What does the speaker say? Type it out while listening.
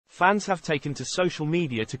Fans have taken to social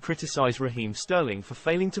media to criticise Raheem Sterling for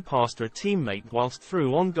failing to pass to a teammate whilst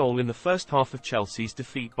through on goal in the first half of Chelsea's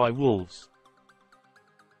defeat by Wolves.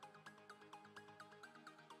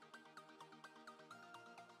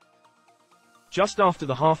 Just after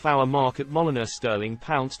the half-hour mark at Molineux, Sterling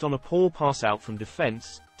pounced on a poor pass out from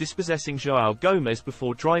defence, dispossessing João Gomes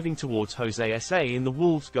before driving towards José Sa in the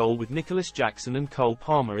Wolves goal with Nicolas Jackson and Cole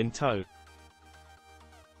Palmer in tow.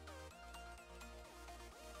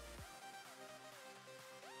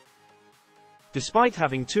 Despite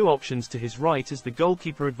having two options to his right as the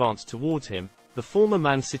goalkeeper advanced towards him, the former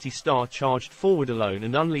Man City star charged forward alone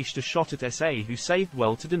and unleashed a shot at Sa, who saved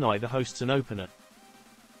well to deny the hosts an opener.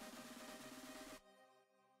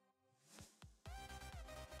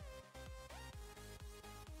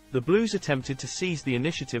 The Blues attempted to seize the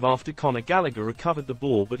initiative after Conor Gallagher recovered the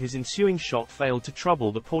ball, but his ensuing shot failed to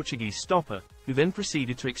trouble the Portuguese stopper, who then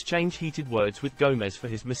proceeded to exchange heated words with Gomes for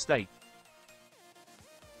his mistake.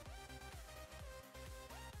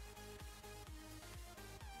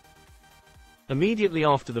 Immediately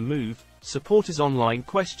after the move, supporters online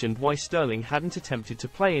questioned why Sterling hadn't attempted to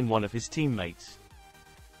play in one of his teammates.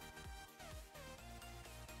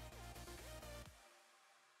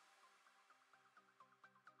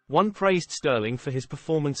 One praised Sterling for his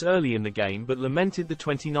performance early in the game but lamented the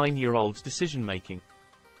 29-year-old's decision-making.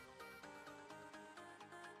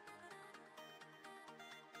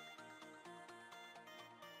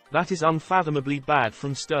 "That is unfathomably bad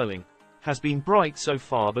from Sterling. Has been bright so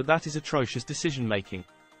far, but that is atrocious decision-making."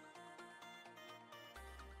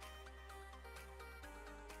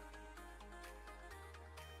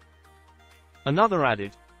 Another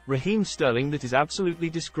added, "Raheem Sterling, that is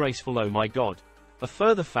absolutely disgraceful, oh my god." A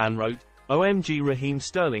further fan wrote, "OMG Raheem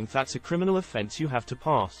Sterling, that's a criminal offense you have to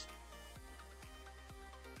pass."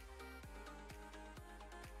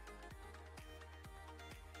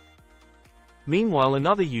 Meanwhile,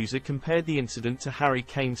 another user compared the incident to Harry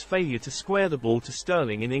Kane's failure to square the ball to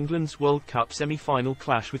Sterling in England's World Cup semi-final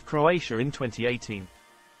clash with Croatia in 2018.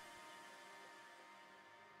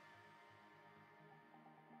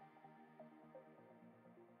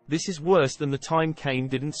 "This is worse than the time Kane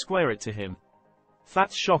didn't square it to him.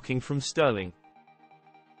 That's shocking from Sterling.